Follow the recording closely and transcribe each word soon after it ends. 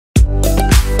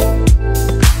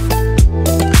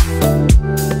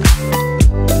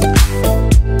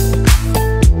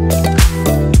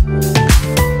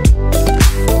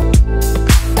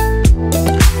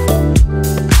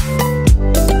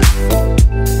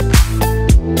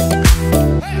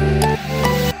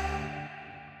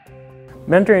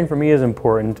Mentoring for me is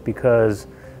important because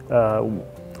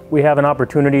we have an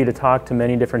opportunity to talk to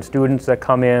many different students that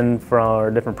come in from our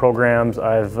different programs.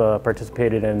 I've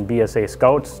participated in BSA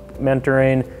Scouts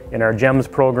mentoring, in our GEMS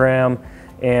program,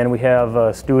 and we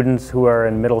have students who are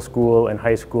in middle school and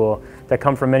high school that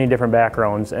come from many different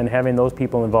backgrounds, and having those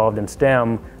people involved in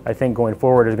STEM, I think going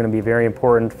forward is going to be very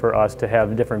important for us to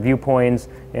have different viewpoints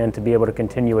and to be able to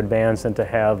continue advance and to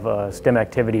have STEM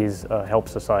activities help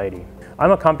society.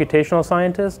 I'm a computational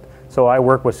scientist, so I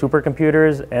work with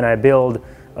supercomputers and I build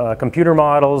computer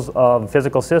models of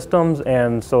physical systems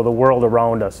and so the world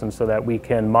around us, and so that we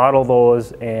can model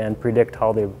those and predict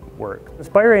how they work.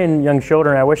 Inspiring young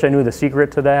children, I wish I knew the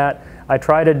secret to that. I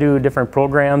try to do different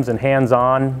programs and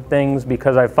hands-on things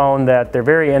because I found that they're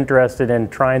very interested in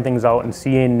trying things out and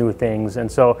seeing new things,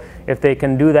 and so if they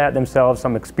can do that themselves,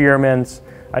 some experiments,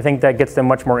 I think that gets them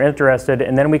much more interested,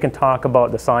 and then we can talk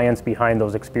about the science behind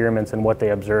those experiments and what they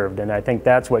observed, and I think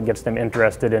that's what gets them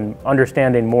interested in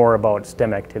understanding more about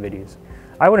STEM activities.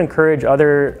 I would encourage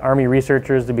other Army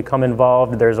researchers to become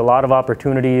involved. There's a lot of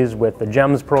opportunities with the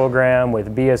GEMS program,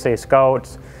 with BSA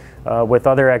Scouts, with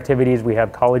other activities. We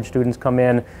have college students come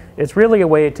in. It's really a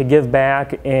way to give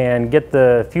back and get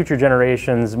the future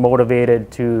generations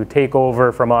motivated to take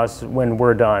over from us when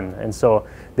we're done, and so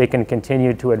they can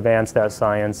continue to advance that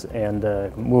science and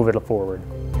move it forward.